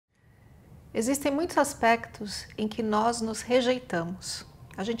Existem muitos aspectos em que nós nos rejeitamos.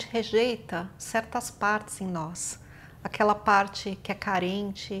 A gente rejeita certas partes em nós. Aquela parte que é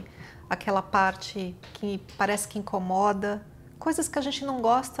carente, aquela parte que parece que incomoda, coisas que a gente não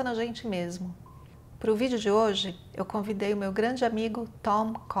gosta na gente mesmo. Para o vídeo de hoje, eu convidei o meu grande amigo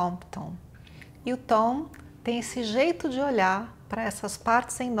Tom Compton. E o Tom tem esse jeito de olhar para essas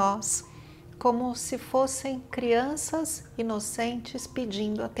partes em nós como se fossem crianças inocentes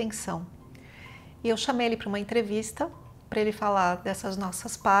pedindo atenção. E eu chamei ele para uma entrevista para ele falar dessas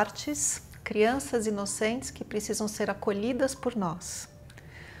nossas partes, crianças inocentes que precisam ser acolhidas por nós.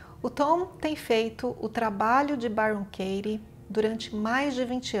 O Tom tem feito o trabalho de Byron Katie durante mais de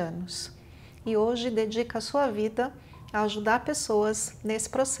 20 anos e hoje dedica a sua vida a ajudar pessoas nesse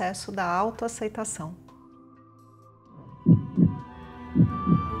processo da autoaceitação.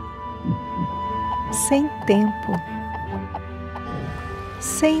 Sem tempo,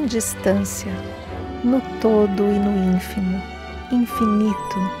 sem distância, no todo e no ínfimo,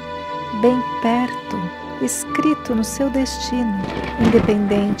 infinito, bem perto, escrito no seu destino,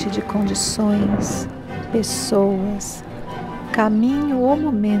 independente de condições, pessoas, caminho ou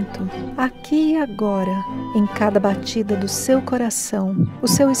momento, aqui e agora, em cada batida do seu coração, o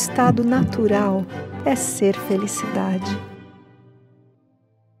seu estado natural é ser felicidade.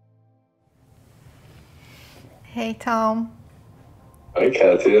 Hey, Tom. Hi,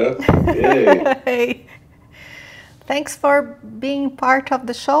 Catia. Yay. Hey. Thanks for being part of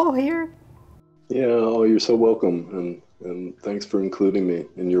the show here. Yeah, oh, you're so welcome, and thanks for including me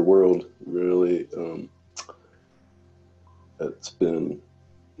in your world. Really, it's been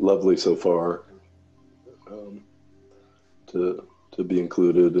lovely so far to be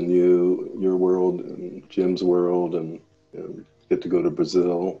included in your world, and Jim's world, and get to go to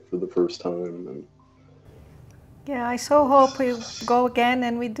Brazil for the first time. And yeah, I so hope we go again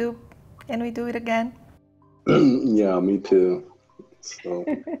and we do it again. yeah, me too.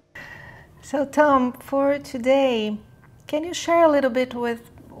 So Tom, for today, can you share a little bit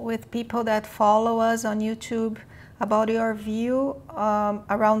with people that follow us on YouTube about your view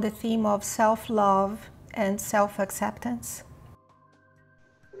around the theme of self-love and self-acceptance?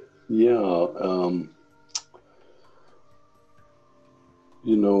 Yeah,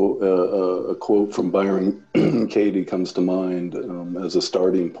 a quote from Byron Katie comes to mind as a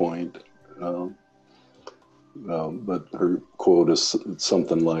starting point. But her quote is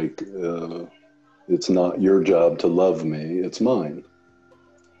something like, it's not your job to love me, it's mine.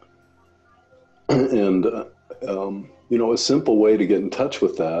 And, a simple way to get in touch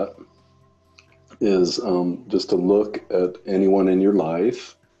with that is just to look at anyone in your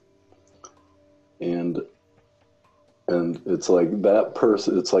life, and it's like that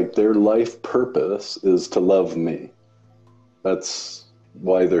person, it's like their life purpose is to love me. That's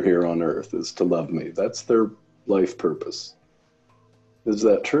why they're here on earth, is to love me. That's their life purpose. Is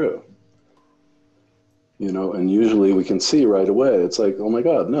that true? And usually we can see right away, it's like, oh my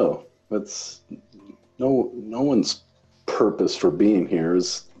God, no, that's no one's purpose for being here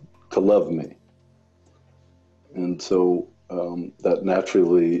is to love me. And so that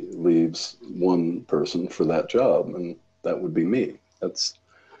naturally leaves one person for that job, and that would be me. That's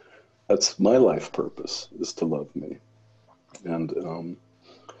my life purpose, is to love me. And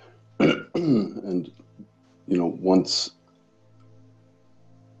and once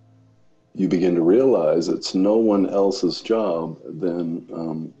you begin to realize it's no one else's job,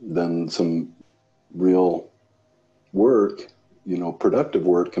 then some real work, productive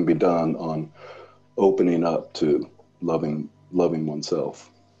work can be done on opening up to loving oneself.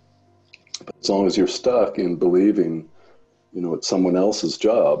 But as long as you're stuck in believing, it's someone else's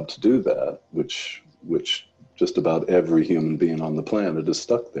job to do that, which just about every human being on the planet is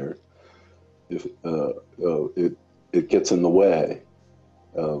stuck there, if it gets in the way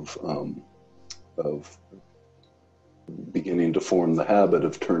of beginning to form the habit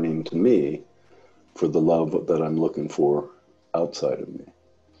of turning to me for the love that I'm looking for outside of me.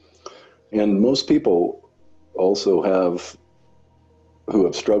 And most people also who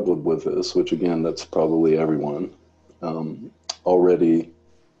have struggled with this, which again, that's probably everyone, already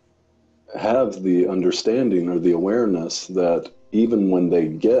have the understanding or the awareness that even when they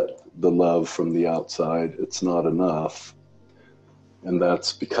get the love from the outside, it's not enough. And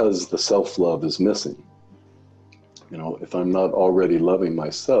that's because the self-love is missing. If I'm not already loving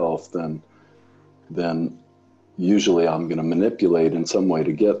myself, then usually I'm going to manipulate in some way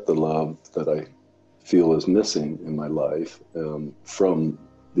to get the love that I feel is missing in my life from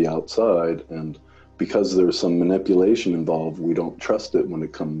the outside. And because there's some manipulation involved, we don't trust it when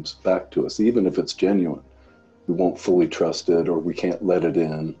it comes back to us, even if it's genuine. We won't fully trust it, or we can't let it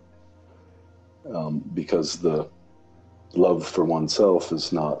in. because the love for oneself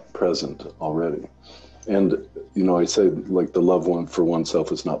is not present already. And, you know, I say like the love for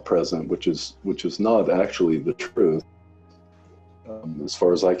oneself is not present, which is not actually the truth. As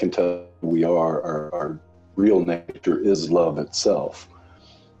far as I can tell, our real nature is love itself.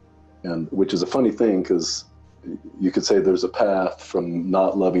 And which is a funny thing, because you could say there's a path from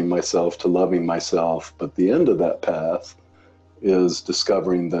not loving myself to loving myself, but the end of that path is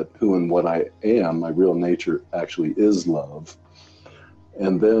discovering that who and what I am, my real nature, actually is love.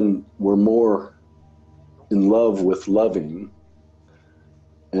 And then we're more in love with loving,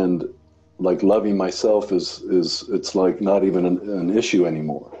 and like loving myself is it's like not even an issue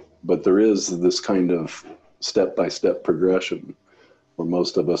anymore. But there is this kind of step-by-step progression where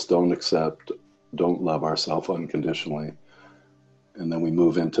most of us don't love ourselves unconditionally. And then we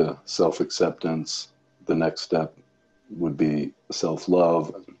move into self-acceptance. The next step would be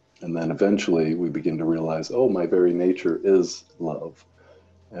self-love. And then eventually we begin to realize, oh, my very nature is love.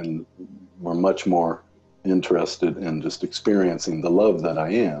 And we're much more interested in just experiencing the love that I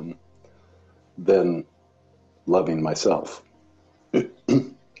am than loving myself.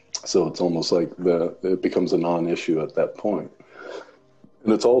 So it's almost like it becomes a non-issue at that point.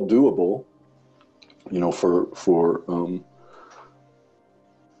 And it's all doable, you know, for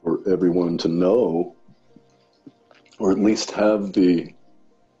everyone to know, or at least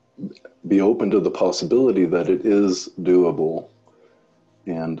be open to the possibility that it is doable.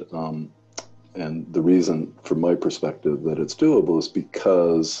 And the reason, from my perspective, that it's doable is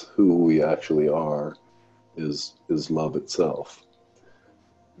because who we actually are is love itself.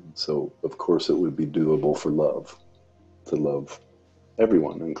 So, of course, it would be doable for love, to love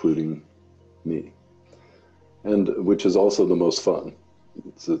everyone, including me. And which is also the most fun.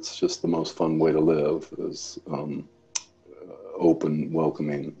 It's just the most fun way to live, is open,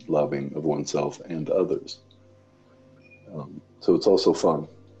 welcoming, loving of oneself and others. So it's also fun.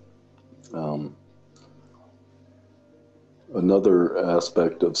 Another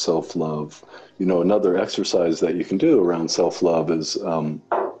aspect of self-love, you know, another exercise that you can do around self-love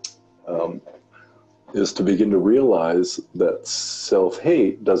is to begin to realize that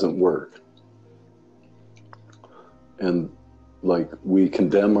self-hate doesn't work. And like we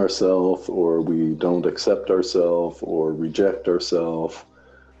condemn ourselves, or we don't accept ourselves, or reject ourselves.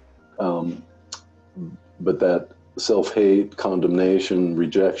 But that self-hate, condemnation,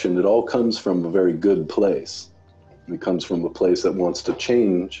 rejection, it all comes from a very good place. It comes from a place that wants to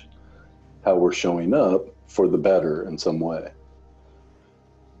change how we're showing up for the better in some way.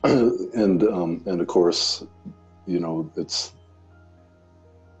 And of course, you know,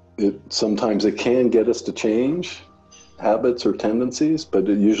 sometimes it can get us to change habits or tendencies, but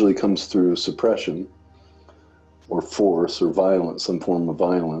it usually comes through suppression or force or violence, some form of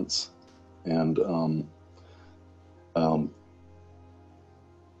violence. And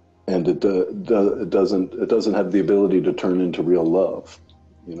it doesn't have the ability to turn into real love.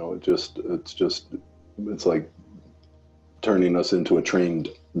 You know, it's like turning us into a trained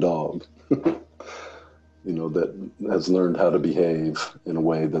dog, you know, that has learned how to behave in a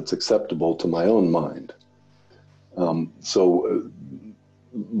way that's acceptable to my own mind. So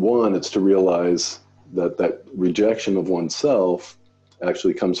one, it's to realize that rejection of oneself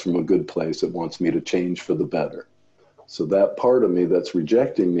actually comes from a good place. It wants me to change for the better. So that part of me that's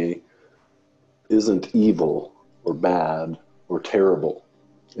rejecting me isn't evil or bad or terrible.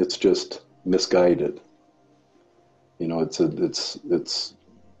 It's just misguided. You know, it's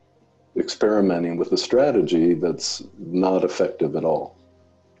experimenting with a strategy that's not effective at all.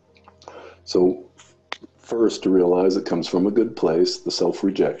 So first, to realize it comes from a good place, the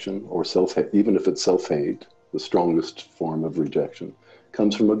self-rejection or self-hate, even if it's self-hate, the strongest form of rejection,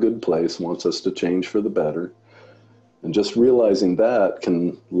 comes from a good place, wants us to change for the better. And just realizing that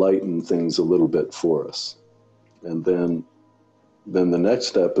can lighten things a little bit for us. And then the next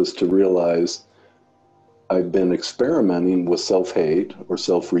step is to realize I've been experimenting with self-hate or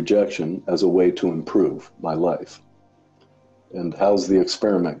self-rejection as a way to improve my life. And how's the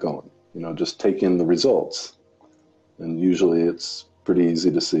experiment going? You know, just take in the results. And usually it's pretty easy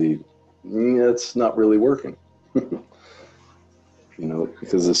to see, it's not really working. You know,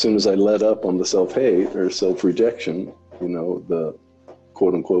 because as soon as I let up on the self-hate or self-rejection, you know, the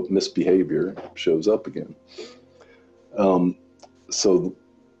quote unquote misbehavior shows up again. So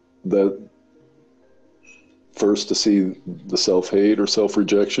the first, to see the self-hate or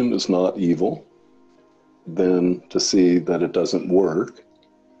self-rejection is not evil, then to see that it doesn't work,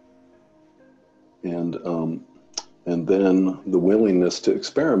 and then the willingness to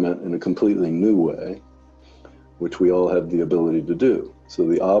experiment in a completely new way, which we all have the ability to do. So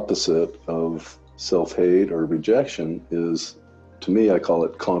the opposite of self-hate or rejection is, to me, I call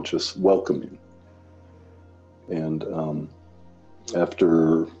it conscious welcoming. And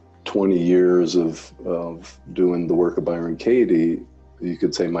after 20 years of doing the work of Byron Katie, you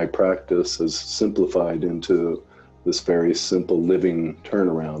could say my practice has simplified into this very simple living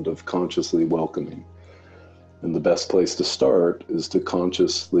turnaround of consciously welcoming. And the best place to start is to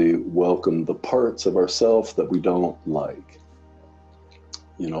consciously welcome the parts of ourselves that we don't like.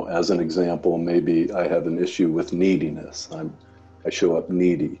 You know, as an example, maybe I have an issue with neediness. I show up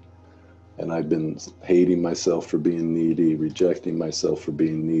needy, and I've been hating myself for being needy, rejecting myself for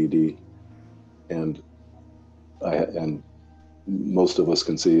being needy, and most of us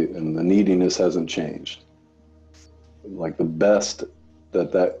can see, and the neediness hasn't changed. Like the best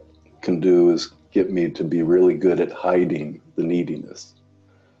that can do is get me to be really good at hiding the neediness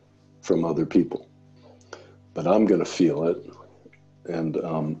from other people. But I'm going to feel it.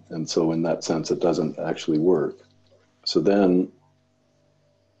 And so in that sense, it doesn't actually work. So then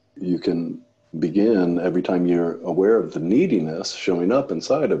you can begin, every time you're aware of the neediness showing up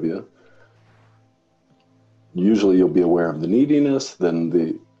inside of you, usually you'll be aware of the neediness, then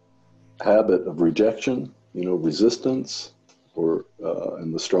the habit of rejection, you know, resistance, or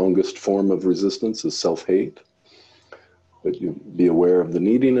and the strongest form of resistance is self-hate. But you be aware of the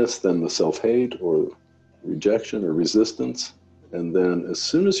neediness, then the self-hate or rejection or resistance. And then as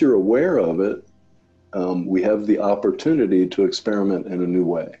soon as you're aware of it, we have the opportunity to experiment in a new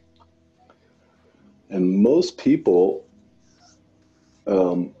way. And most people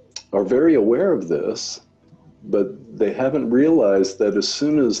are very aware of this, but they haven't realized that as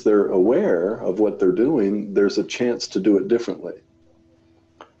soon as they're aware of what they're doing, there's a chance to do it differently.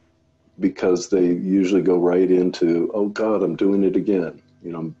 Because they usually go right into, oh God, I'm doing it again.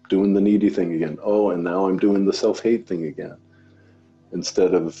 You know, I'm doing the needy thing again. Oh, and now I'm doing the self-hate thing again.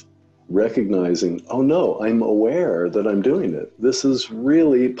 Instead of recognizing, oh no, I'm aware that I'm doing it. This is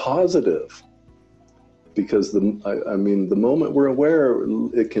really positive. Because the moment we're aware,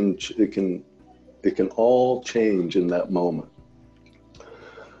 it can all change in that moment.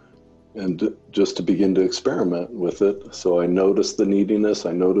 And just to begin to experiment with it. So I notice the neediness,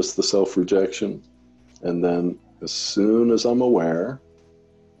 I notice the self-rejection, and then as soon as I'm aware,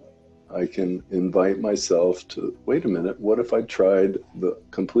 I can invite myself to, wait a minute, what if I tried the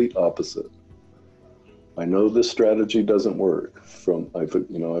complete opposite? I know this strategy doesn't work.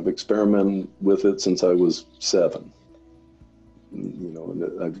 I've experimented with it since I was 7. You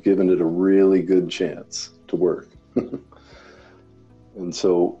know, I've given it a really good chance to work. And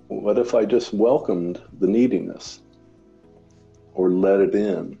so what if I just welcomed the neediness or let it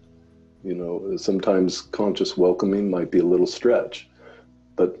in? You know, sometimes conscious welcoming might be a little stretch,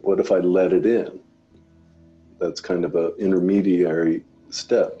 but what if I let it in? That's kind of an intermediary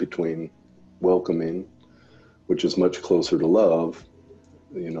step between welcoming, which is much closer to love.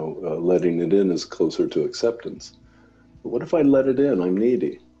 You know, letting it in is closer to acceptance. But what if I let it in? I'm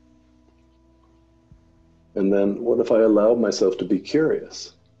needy. And then what if I allowed myself to be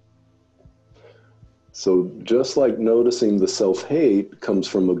curious? So just like noticing the self-hate comes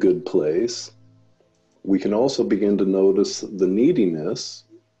from a good place, we can also begin to notice the neediness,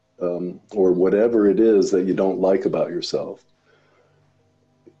 or whatever it is that you don't like about yourself.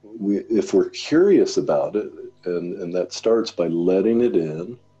 If we're curious about it, and that starts by letting it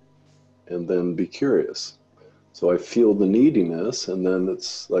in, and then be curious. So I feel the neediness, and then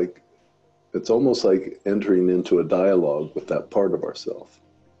it's almost like entering into a dialogue with that part of ourselves.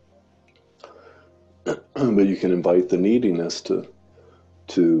 But you can invite the neediness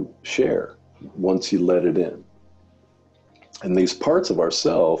to share once you let it in. And these parts of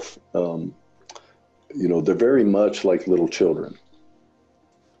ourself, you know, they're very much like little children.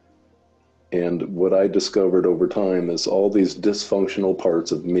 And what I discovered over time is all these dysfunctional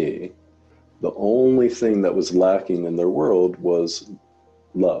parts of me, the only thing that was lacking in their world was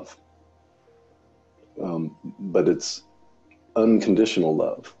love. But it's unconditional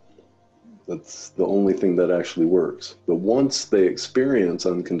love. That's the only thing that actually works. But once they experience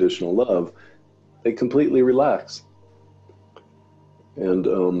unconditional love, they completely relax. And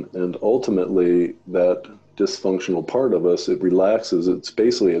ultimately, that dysfunctional part of us, it relaxes.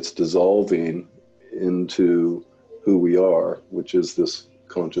 It's dissolving into who we are, which is this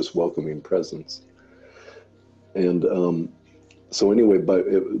conscious welcoming presence. And so anyway,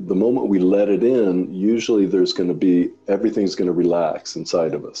 the moment we let it in, usually everything's going to relax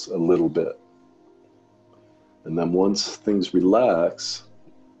inside of us a little bit. And then once things relax,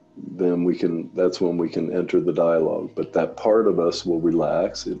 then that's when we can enter the dialogue. But that part of us will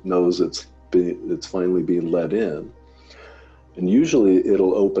relax. It knows it's finally being let in. And usually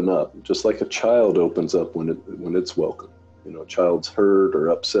it'll open up, just like a child opens up when it's welcome. You know, a child's hurt or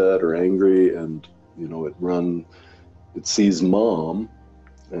upset or angry, and, you know, it sees mom,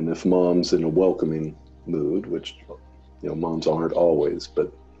 and if mom's in a welcoming mood, which, you know, moms aren't always,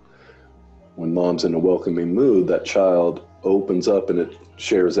 but when mom's in a welcoming mood, that child opens up and it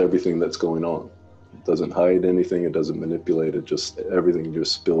shares everything that's going on. It doesn't hide anything, it doesn't manipulate it, just everything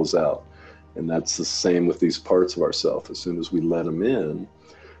just spills out. And that's the same with these parts of ourselves. As soon as we let them in,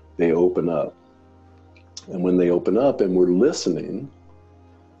 they open up. And when they open up and we're listening,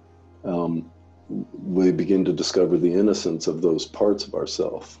 we begin to discover the innocence of those parts of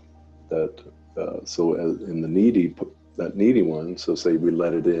ourselves. So in that needy one, so say we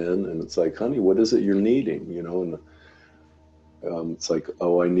let it in, and it's like, honey, what is it you're needing? You know, and it's like,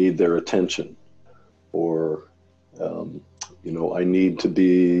 oh, I need their attention, or you know, I need to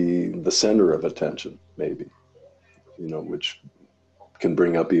be the center of attention, maybe, you know, which can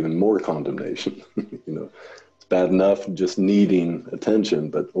bring up even more condemnation. You know, it's bad enough just needing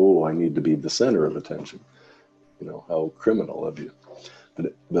attention, but, oh, I need to be the center of attention. You know, how criminal of you.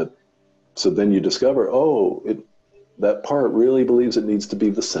 But so then you discover, oh, that part really believes it needs to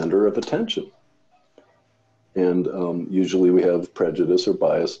be the center of attention. And usually we have prejudice or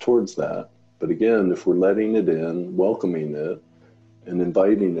bias towards that. But again, if we're letting it in, welcoming it, and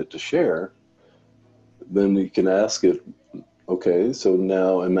inviting it to share, then you can ask it, okay, so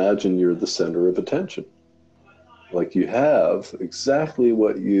now imagine you're the center of attention. Like you have exactly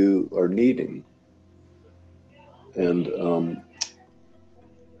what you are needing. And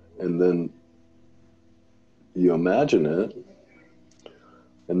then you imagine it.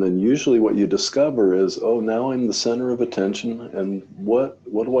 And then usually what you discover is, oh, now I'm the center of attention, and what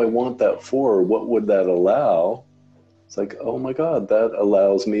do I want that for? What would that allow? It's like, oh my God, that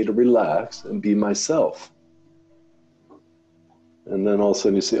allows me to relax and be myself. And then all of a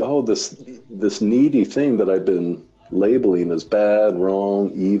sudden you see, oh, this needy thing that I've been labeling as bad,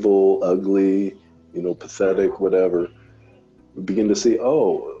 wrong, evil, ugly, you know, pathetic, whatever, we begin to see,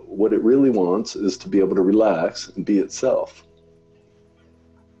 oh, what it really wants is to be able to relax and be itself.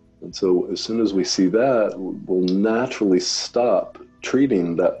 And so as soon as we see that, we'll naturally stop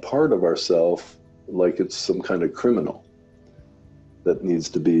treating that part of ourself like it's some kind of criminal that needs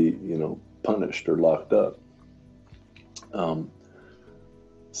to be, you know, punished or locked up.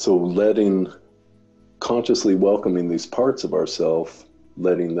 So consciously welcoming these parts of ourself,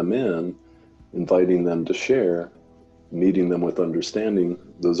 letting them in, inviting them to share, meeting them with understanding,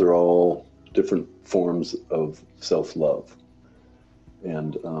 those are all different forms of self-love.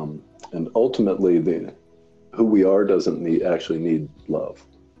 And ultimately, who we are doesn't actually need love.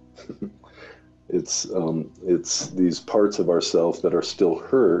 It's these parts of ourself that are still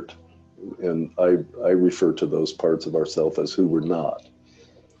hurt, and I refer to those parts of ourself as who we're not,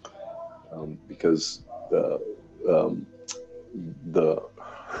 because the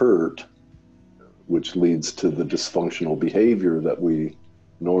hurt, which leads to the dysfunctional behavior that we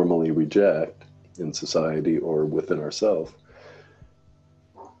normally reject in society or within ourselves,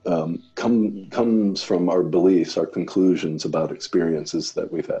 comes from our beliefs, our conclusions about experiences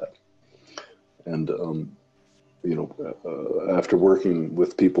that we've had. And, you know, after working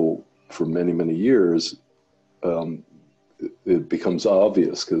with people for many, many years, it becomes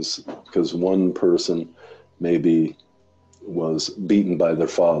obvious because one person maybe was beaten by their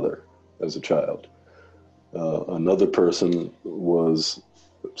father as a child. Another person was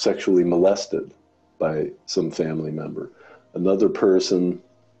sexually molested by some family member. Another person,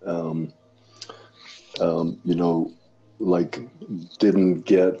 you know, like didn't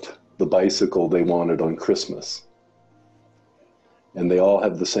get the bicycle they wanted on Christmas. And they all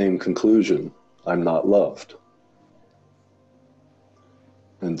have the same conclusion: I'm not loved.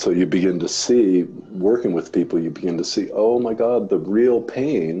 And so you begin to see, working with people, you begin to see, oh my God, the real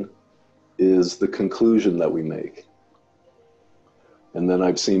pain is the conclusion that we make. And then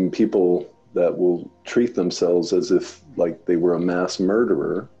I've seen people that will treat themselves as if like they were a mass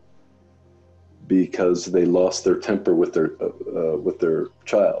murderer because they lost their temper with their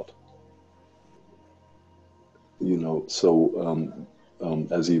child. You know, so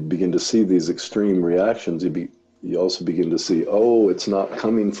as you begin to see these extreme reactions, you also begin to see, oh, it's not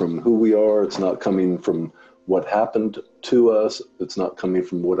coming from who we are. It's not coming from what happened to us. It's not coming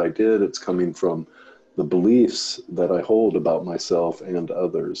from what I did. It's coming from the beliefs that I hold about myself and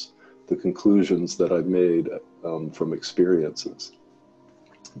others, the conclusions that I've made from experiences.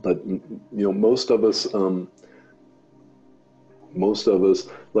 But, you know, most of us,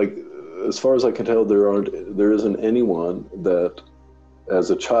 like, as far as I can tell, there isn't anyone that as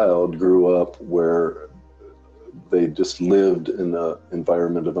a child grew up where they just lived in an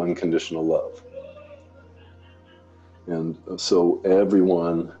environment of unconditional love. And so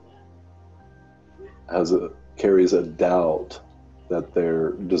everyone carries a doubt that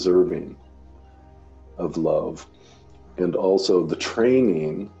they're deserving of love, and also the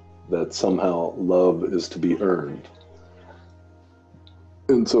training that somehow love is to be earned.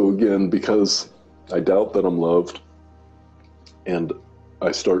 And so again, because I doubt that I'm loved, and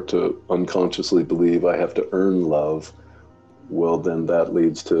I start to unconsciously believe I have to earn love, well, then that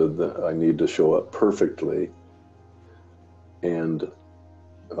leads to I need to show up perfectly, and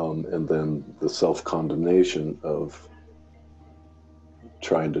then the self-condemnation of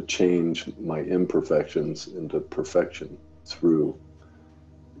trying to change my imperfections into perfection through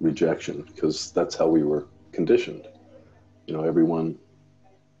rejection, because that's how we were conditioned. You know, everyone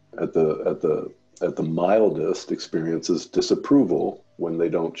at the mildest experiences disapproval when they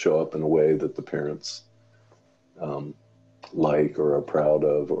don't show up in a way that the parents like or are proud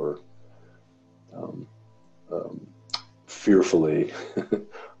of, or fearfully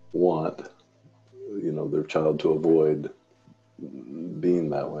want, you know, their child to avoid being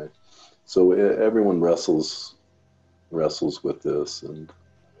that way. So everyone wrestles with this, and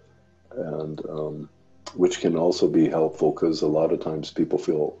which can also be helpful, because a lot of times people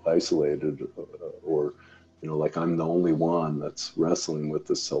feel isolated, or, you know, like I'm the only one that's wrestling with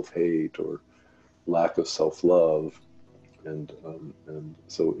this self-hate or lack of self-love. And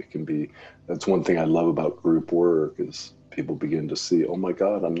so it can be, that's one thing I love about group work, is people begin to see, oh my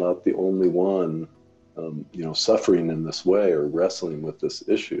God, I'm not the only one, you know, suffering in this way or wrestling with this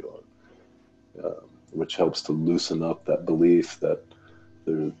issue, which helps to loosen up that belief that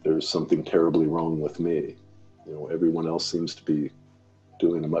there's something terribly wrong with me. You know, everyone else seems to be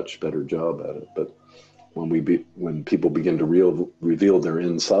doing a much better job at it. But when people begin to reveal their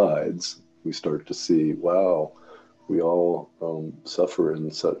insides, we start to see, wow, we all suffer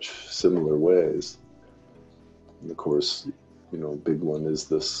in such similar ways. And of course, you know, a big one is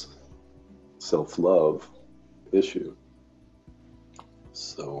this self-love issue.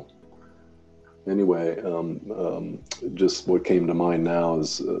 So anyway, just what came to mind now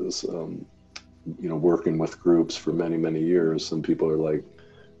is you know, working with groups for many, many years, some people are like,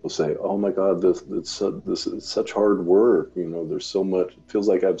 will say, oh my God, this is such hard work. You know, there's so much, it feels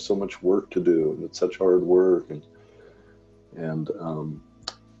like I have so much work to do, and it's such hard work. And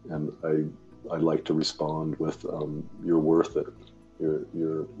I like to respond with, you're worth it.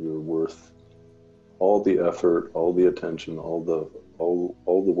 You're worth all the effort, all the attention, all the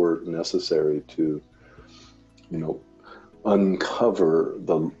work necessary to, you know, uncover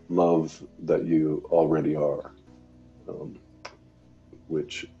the love that you already are,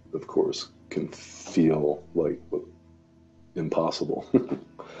 which of course can feel like impossible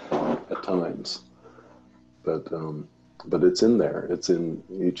at times, but it's in there. It's in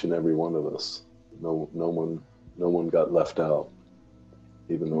each and every one of us. No one got left out,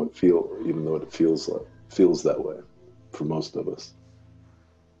 even though it feels that way for most of us.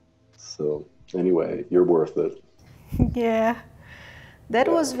 So anyway, you're worth it. Yeah, that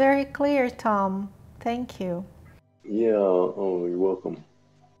was very clear, Tom. Thank you. Yeah, oh, you're welcome.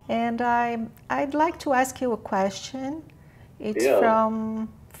 And I'd like to ask you a question. It's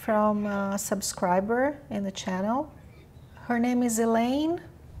from a subscriber in the channel. Her name is Elaine.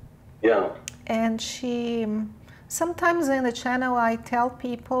 Yeah. And she, sometimes in the channel I tell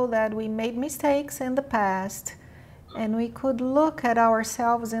people that we made mistakes in the past, and we could look at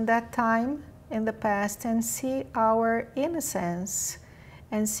ourselves in that time in the past and see our innocence,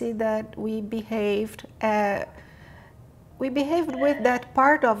 and see that we behaved with that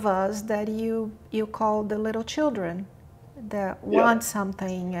part of us that you call the little children that want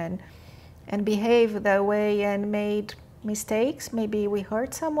something and behave that way and made mistakes. Maybe we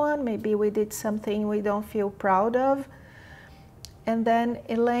hurt someone, maybe we did something we don't feel proud of. And then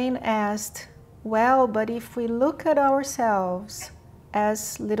Elaine asked, well, but if we look at ourselves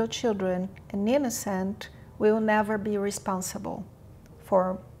as little children and innocent, we will never be responsible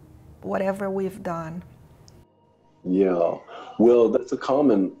for whatever we've done. Yeah, well, that's a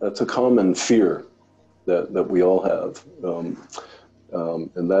common fear that we all have, and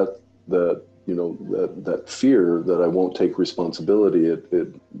that you know, that fear that I won't take responsibility,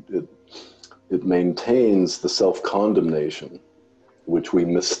 it maintains the self-condemnation, which we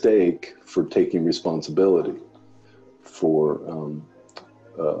mistake for taking responsibility for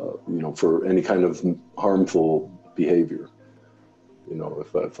you know, for any kind of harmful behavior. You know,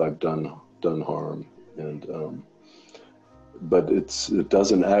 if I've done harm, and but it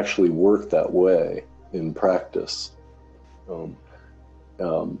doesn't actually work that way in practice.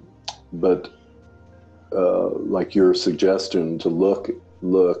 But like your suggestion to look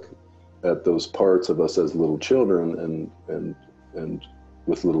at those parts of us as little children, and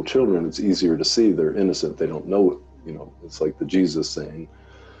with little children, it's easier to see they're innocent. They don't know, it's like the Jesus saying,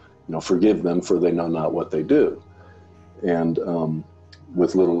 forgive them for they know not what they do. And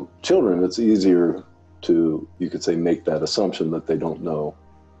with little children, it's easier to, you could say, make that assumption that they don't know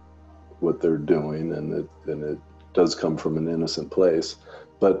what they're doing, and it does come from an innocent place.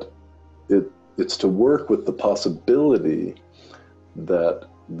 But it's to work with the possibility that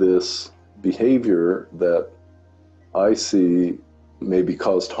this behavior that I see maybe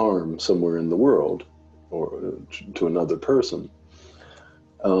caused harm somewhere in the world or to another person,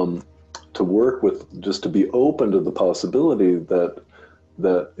 to work with, just to be open to the possibility that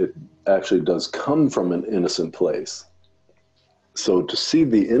it actually does come from an innocent place. So to see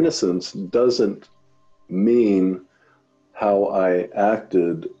the innocence doesn't mean how I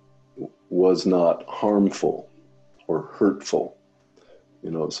acted was not harmful or hurtful.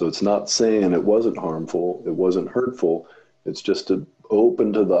 So it's not saying it wasn't harmful, it wasn't hurtful. It's just to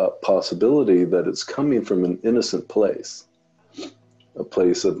open to the possibility that it's coming from an innocent place, a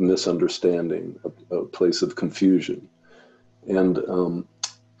place of misunderstanding, a place of confusion. And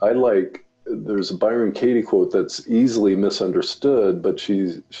there's a Byron Katie quote that's easily misunderstood, but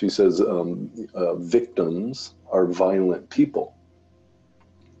she says, victims are violent people.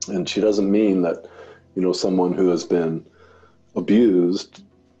 And she doesn't mean that, someone who has been abused,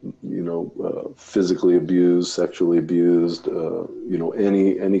 physically abused, sexually abused,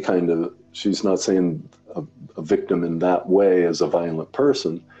 any kind of, she's not saying a victim in that way as a violent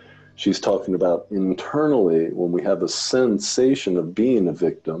person. She's talking about internally, when we have a sensation of being a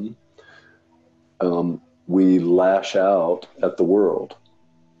victim, we lash out at the world.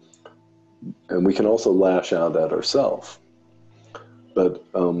 And we can also lash out at ourselves. But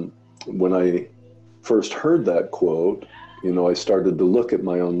when I first heard that quote, I started to look at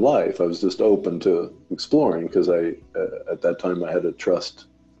my own life. I was just open to exploring, because at that time I had a trust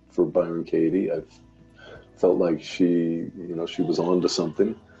for Byron Katie. I felt like she was onto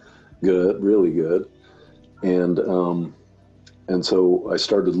something good, really good. And so I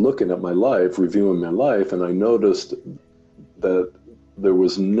started looking at my life, reviewing my life, and I noticed that there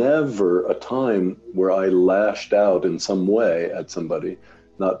was never a time where I lashed out in some way at somebody,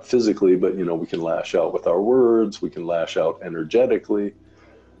 not physically, but we can lash out with our words, we can lash out energetically.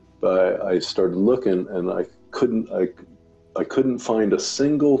 But I started looking, and I couldn't find a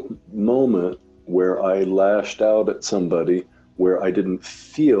single moment where I lashed out at somebody where I didn't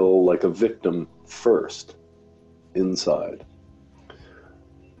feel like a victim first inside.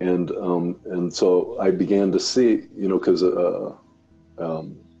 And so I began to see, because I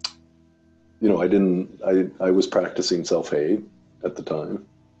was practicing self-hate at the time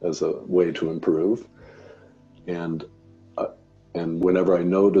as a way to improve, and whenever I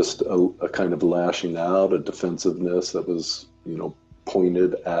noticed a kind of lashing out, a defensiveness that was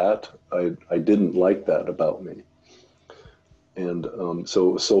pointed at, I didn't like that about me. And so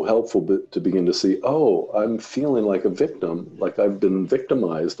it was so helpful to begin to see, I'm feeling like a victim, like I've been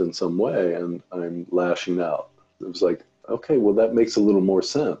victimized in some way, and I'm lashing out. It was like, okay, well, that makes a little more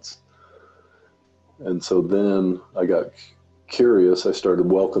sense. And so then I got curious. I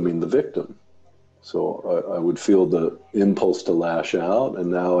started welcoming the victim. So I would feel the impulse to lash out, and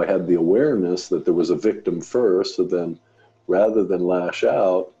now I had the awareness that there was a victim first. So then, rather than lash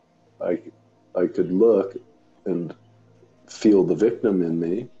out, I could look and feel the victim in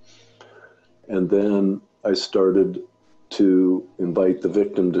me. And then I started to invite the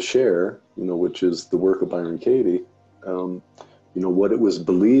victim to share, which is the work of Byron Katie, what it was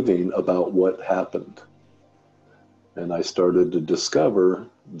believing about what happened. And I started to discover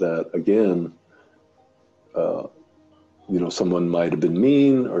that, again, someone might have been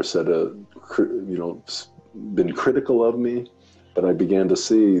mean or been critical of me, but I began to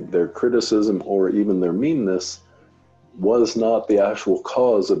see their criticism or even their meanness was not the actual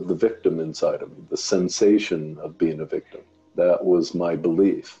cause of the victim inside of me, the sensation of being a victim. That was my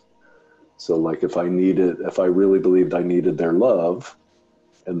belief. So like if I really believed I needed their love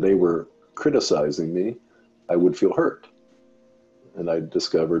and they were criticizing me, I would feel hurt. And I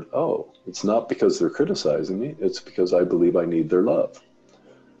discovered, it's not because they're criticizing me, it's because I believe I need their love.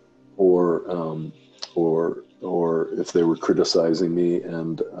 Or if they were criticizing me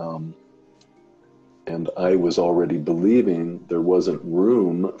and I was already believing there wasn't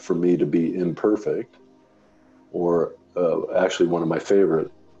room for me to be imperfect, or actually one of my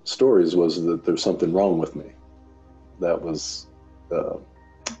favorite stories was that there's something wrong with me. That was, a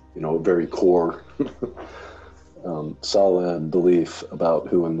very core solid belief about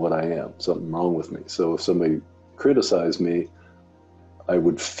who and what I am, something wrong with me. So if somebody criticized me, I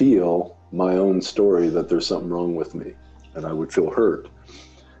would feel my own story that there's something wrong with me, and I would feel hurt.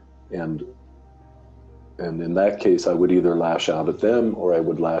 And in that case, I would either lash out at them or I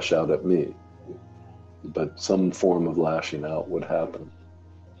would lash out at me. But some form of lashing out would happen.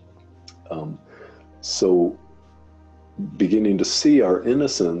 So beginning to see our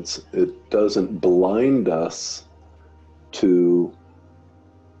innocence, it doesn't blind us to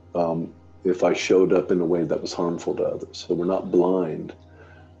if I showed up in a way that was harmful to others. So we're not blind.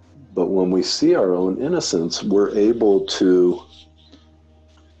 But when we see our own innocence, we're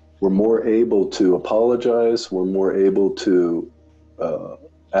more able to apologize. We're more able to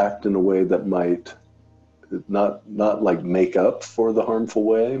act in a way that might not like make up for the harmful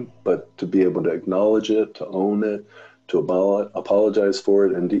way, but to be able to acknowledge it, to own it, to apologize for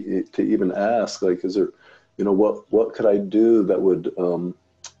it, and to even ask, like, is there, what could I do that would,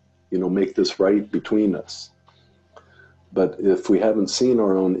 make this right between us? But if we haven't seen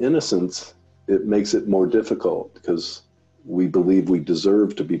our own innocence, it makes it more difficult, because we believe we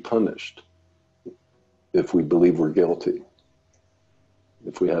deserve to be punished if we believe we're guilty,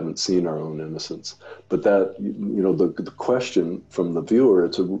 if we haven't seen our own innocence. But that, the question from the viewer,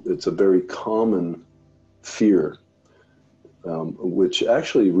 it's a very common fear, which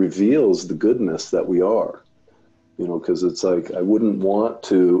actually reveals the goodness that we are, because it's like, I wouldn't want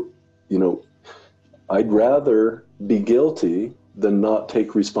to, I'd rather be guilty than not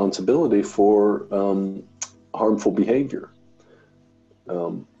take responsibility for harmful behavior.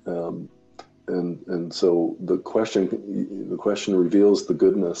 And so the question reveals the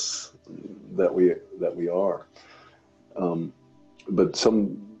goodness that we are. But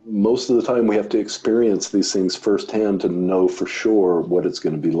most of the time we have to experience these things firsthand to know for sure what it's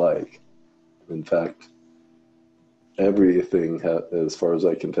going to be like. In fact, everything, as far as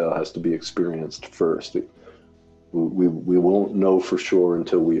I can tell, has to be experienced first. We won't know for sure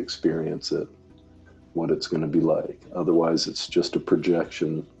until we experience it, what it's going to be like. Otherwise, it's just a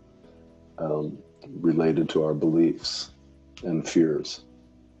projection related to our beliefs and fears.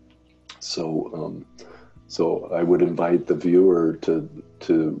 So I would invite the viewer to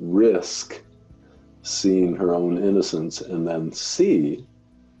risk seeing her own innocence, and then see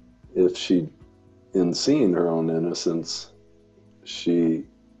if she, in seeing her own innocence, she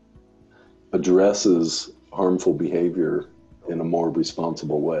addresses harmful behavior in a more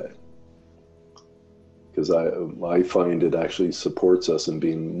responsible way. Because I find it actually supports us in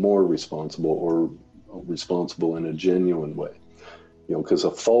being more responsible, or responsible in a genuine way. Because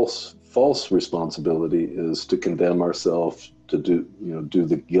a false responsibility is to condemn ourselves, to do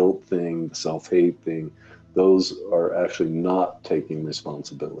the guilt thing, the self-hate thing. Those are actually not taking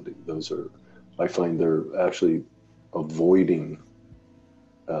responsibility. I find they're actually avoiding,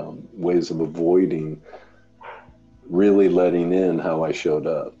 ways of avoiding really letting in how I showed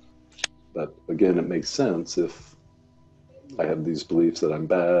up. But again, it makes sense if I have these beliefs that I'm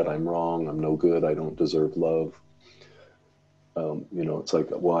bad, I'm wrong, I'm no good, I don't deserve love. It's like,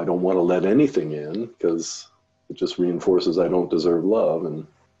 well, I don't want to let anything in, because it just reinforces I don't deserve love, and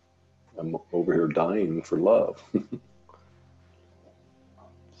I'm over here dying for love.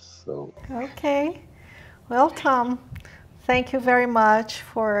 So. Okay. Well, Tom, thank you very much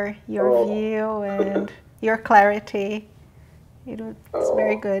for your view and your clarity. It's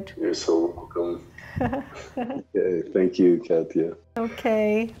very good. You're so welcome. Okay, thank you, Catia.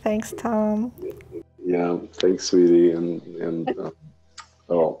 Okay, thanks, Tom. Yeah, thanks, sweetie, and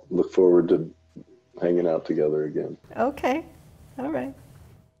I'll look forward to hanging out together again. Okay, all right.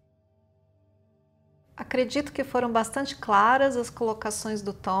 Acredito que foram bastante claras as colocações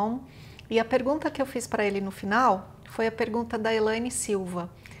do Tom, e a pergunta que eu fiz para ele no final foi a pergunta da Elaine Silva,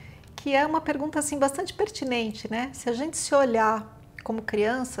 que é uma pergunta assim bastante pertinente, né? Se a gente se olhar como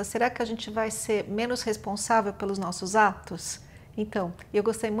criança, será que a gente vai ser menos responsável pelos nossos atos? Então, eu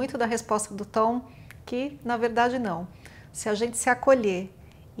gostei muito da resposta do Tom, que na verdade não. Se a gente se acolher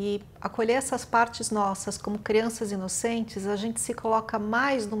e acolher essas partes nossas como crianças inocentes, a gente se coloca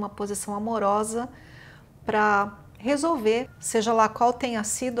mais numa posição amorosa para resolver, seja lá qual tenha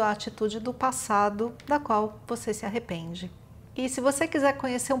sido a atitude do passado da qual você se arrepende. E se você quiser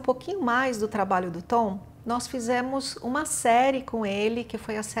conhecer um pouquinho mais do trabalho do Tom, nós fizemos uma série com ele, que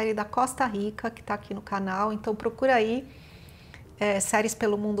foi a série da Costa Rica, que está aqui no canal, então procura aí, Séries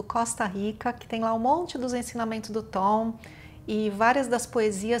pelo Mundo Costa Rica, que tem lá um monte dos ensinamentos do Tom e várias das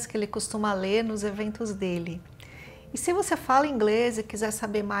poesias que ele costuma ler nos eventos dele. E se você fala inglês e quiser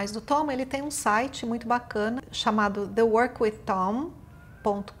saber mais do Tom, ele tem um site muito bacana chamado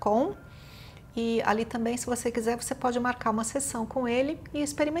theworkwithtom.com, E ali também, se você quiser, você pode marcar uma sessão com ele e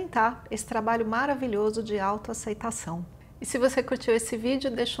experimentar esse trabalho maravilhoso de autoaceitação. E se você curtiu esse vídeo,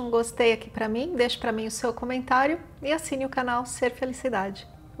 deixa um gostei aqui para mim, deixe para mim o seu comentário e assine o canal Ser Felicidade.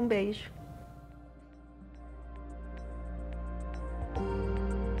 Um beijo!